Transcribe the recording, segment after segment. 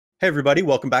Hey everybody,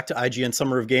 welcome back to IGN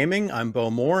Summer of Gaming. I'm Bo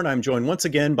Moore, and I'm joined once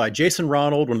again by Jason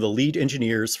Ronald, one of the lead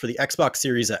engineers for the Xbox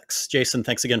Series X. Jason,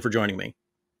 thanks again for joining me.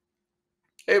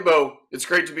 Hey, Bo. It's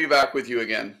great to be back with you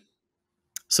again.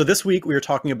 So this week we are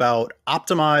talking about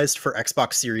Optimized for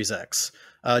Xbox Series X.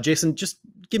 Jason, just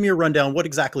give me a rundown. What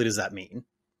exactly does that mean?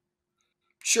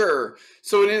 Sure.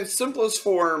 So, in its simplest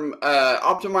form,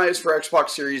 optimized for Xbox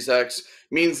Series X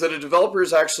means that a developer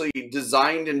has actually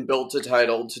designed and built a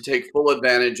title to take full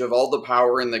advantage of all the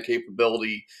power and the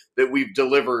capability that we've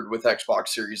delivered with Xbox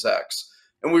Series X.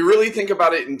 And we really think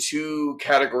about it in two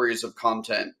categories of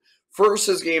content. First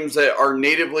is games that are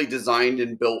natively designed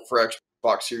and built for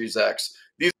Xbox Series X.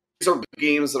 These are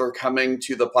games that are coming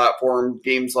to the platform,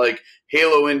 games like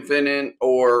Halo Infinite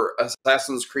or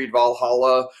Assassin's Creed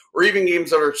Valhalla, or even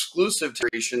games that are exclusive to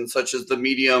generation, such as The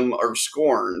Medium or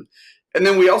Scorn. And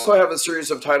then we also have a series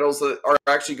of titles that are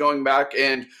actually going back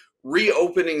and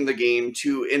reopening the game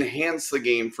to enhance the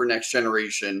game for next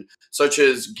generation, such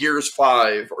as Gears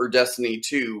 5 or Destiny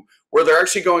 2, where they're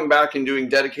actually going back and doing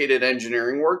dedicated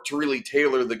engineering work to really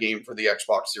tailor the game for the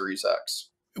Xbox Series X.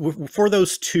 For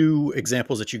those two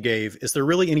examples that you gave, is there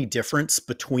really any difference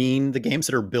between the games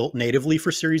that are built natively for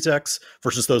Series X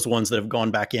versus those ones that have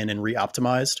gone back in and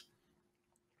re-optimized?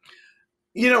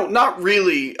 Not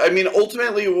really. I mean,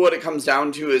 ultimately, what it comes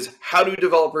down to is how do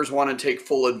developers want to take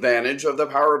full advantage of the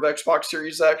power of Xbox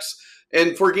Series X?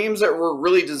 And for games that were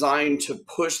really designed to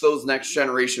push those next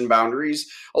generation boundaries,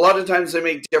 a lot of times they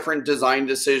make different design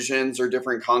decisions or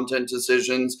different content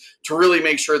decisions to really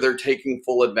make sure they're taking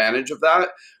full advantage of that.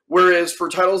 Whereas for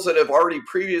titles that have already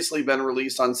previously been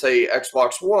released on, say,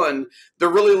 Xbox One, they're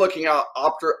really looking at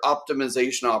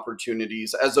optimization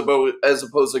opportunities as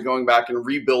opposed to going back and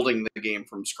rebuilding the game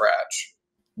from scratch.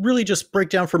 Really just break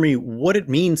down for me what it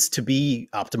means to be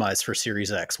optimized for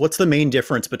Series X. What's the main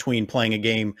difference between playing a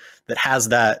game that has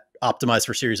that optimized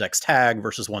for Series X tag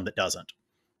versus one that doesn't?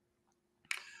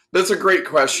 That's a great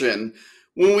question.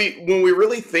 When we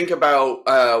really think about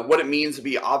what it means to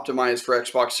be optimized for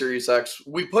Xbox Series X,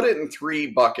 we put it in three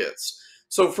buckets.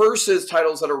 So first is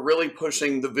titles that are really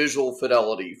pushing the visual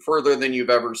fidelity further than you've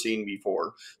ever seen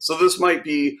before. So this might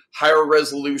be higher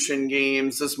resolution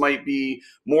games. This might be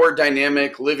more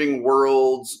dynamic living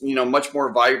worlds, much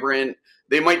more vibrant.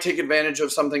 They might take advantage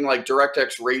of something like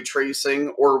DirectX ray tracing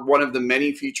or one of the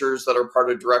many features that are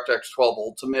part of DirectX 12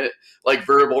 Ultimate, like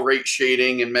variable rate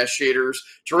shading and mesh shaders,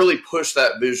 to really push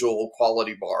that visual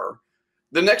quality bar.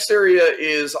 The next area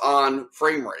is on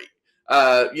frame rate.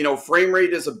 Frame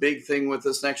rate is a big thing with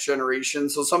this next generation.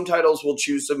 So some titles will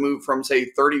choose to move from, say,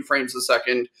 30 frames a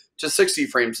second to 60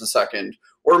 frames a second.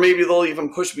 Or maybe they'll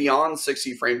even push beyond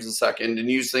 60 frames a second and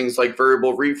use things like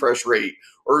variable refresh rate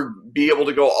or be able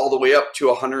to go all the way up to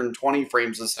 120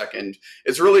 frames a second.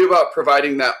 It's really about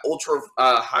providing that ultra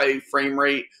high frame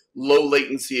rate, low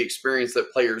latency experience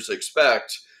that players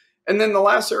expect. And then the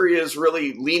last area is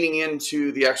really leaning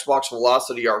into the Xbox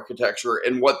Velocity architecture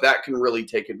and what that can really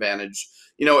take advantage.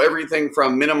 Everything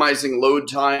from minimizing load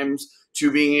times to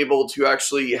being able to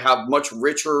actually have much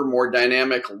richer, more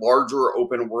dynamic, larger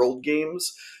open world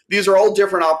games. These are all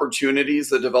different opportunities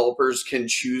that developers can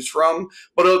choose from,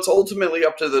 but it's ultimately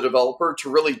up to the developer to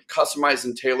really customize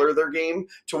and tailor their game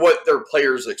to what their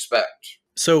players expect.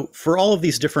 So for all of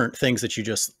these different things that you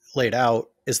just laid out,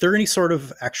 is there any sort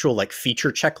of actual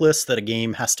feature checklist that a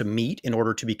game has to meet in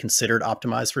order to be considered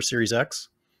optimized for Series X?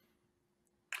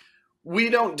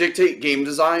 We don't dictate game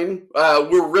design.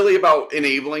 We're really about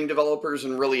enabling developers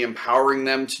and really empowering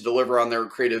them to deliver on their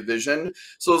creative vision.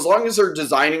 So as long as they're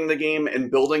designing the game and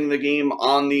building the game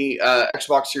on the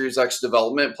Xbox Series X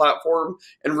development platform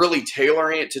and really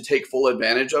tailoring it to take full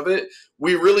advantage of it,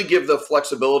 we really give the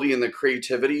flexibility and the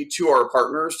creativity to our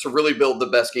partners to really build the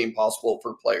best game possible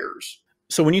for players.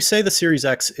 So when you say the Series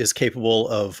X is capable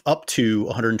of up to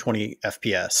 120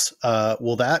 FPS,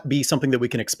 will that be something that we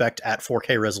can expect at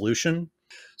 4K resolution?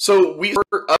 So we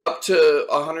are up to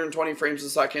 120 frames a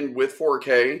second with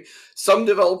 4K. Some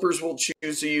developers will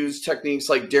choose to use techniques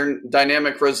like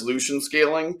dynamic resolution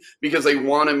scaling because they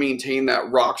want to maintain that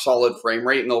rock solid frame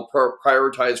rate and they'll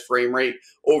prioritize frame rate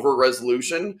over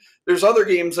resolution. There's other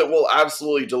games that will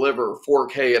absolutely deliver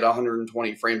 4K at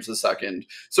 120 frames a second.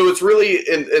 So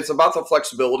it's about the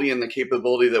flexibility and the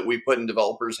capability that we put in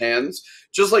developers' hands.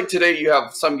 Just like today, you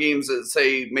have some games that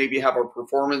say maybe have a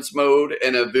performance mode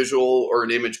and a visual or an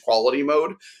image quality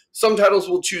mode. Some titles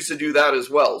will choose to do that as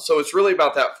well. So it's really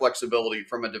about that flexibility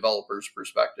from a developer's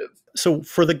perspective. So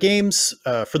for the games,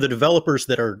 for the developers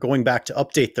that are going back to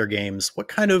update their games, what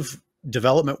kind of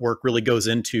development work really goes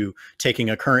into taking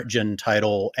a current gen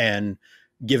title and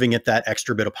giving it that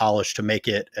extra bit of polish to make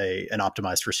it an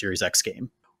optimized for Series X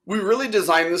game? We really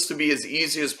designed this to be as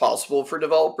easy as possible for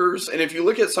developers. And if you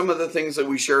look at some of the things that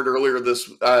we shared earlier this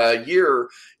year,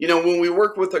 when we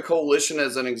worked with the Coalition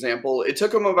as an example, it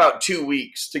took them about 2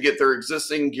 weeks to get their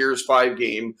existing Gears 5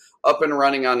 game up and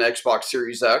running on Xbox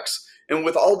Series X. And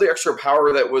with all the extra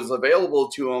power that was available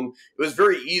to them, it was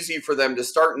very easy for them to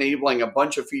start enabling a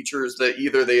bunch of features that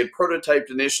either they had prototyped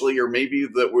initially or maybe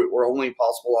that were only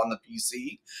possible on the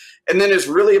PC. And then it's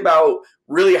really about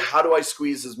how do I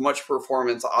squeeze as much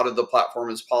performance out of the platform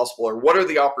as possible, or what are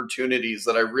the opportunities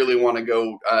that I really want to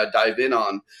go dive in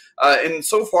on. And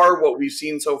so far, what we've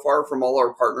seen so far from all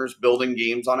our partners building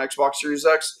games on Xbox Series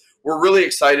X, we're really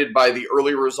excited by the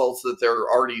early results that they're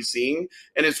already seeing.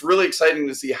 And it's really exciting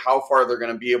to see how far they're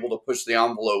going to be able to push the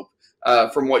envelope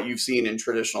from what you've seen in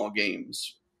traditional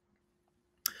games.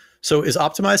 So is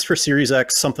Optimized for Series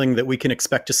X something that we can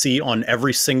expect to see on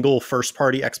every single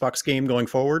first-party Xbox game going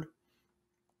forward?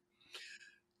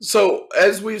 So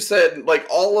as we've said, like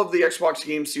all of the Xbox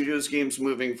Game Studios games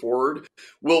moving forward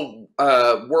will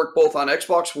work both on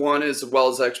Xbox One as well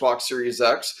as Xbox Series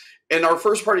X. And our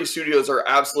first-party studios are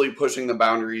absolutely pushing the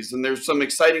boundaries. And there's some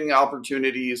exciting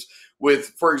opportunities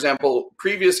with, for example,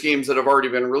 previous games that have already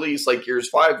been released, like Gears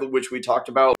 5, which we talked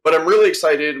about. But I'm really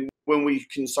excited when we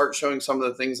can start showing some of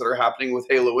the things that are happening with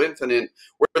Halo Infinite,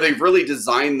 where they've really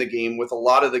designed the game with a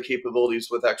lot of the capabilities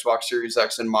with Xbox Series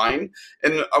X in mind.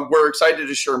 And we're excited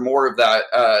to share more of that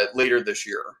later this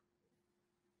year.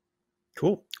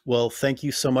 Cool. Well, thank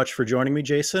you so much for joining me,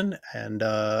 Jason. And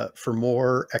for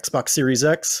more Xbox Series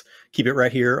X, keep it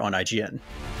right here on IGN.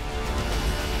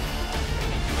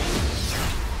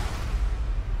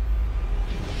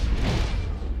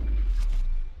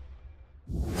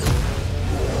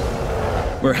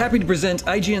 We're happy to present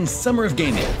IGN's Summer of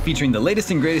Gaming, featuring the latest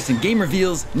and greatest in game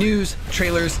reveals, news,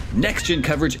 trailers, next-gen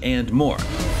coverage, and more.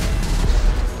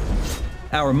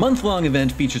 Our month-long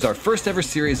event features our first ever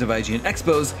series of IGN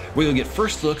Expos, where you'll get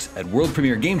first looks at world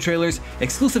premiere game trailers,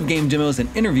 exclusive game demos,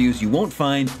 and interviews you won't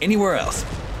find anywhere else.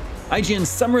 IGN's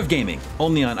Summer of Gaming,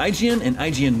 only on IGN and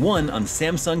IGN One on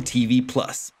Samsung TV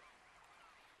Plus.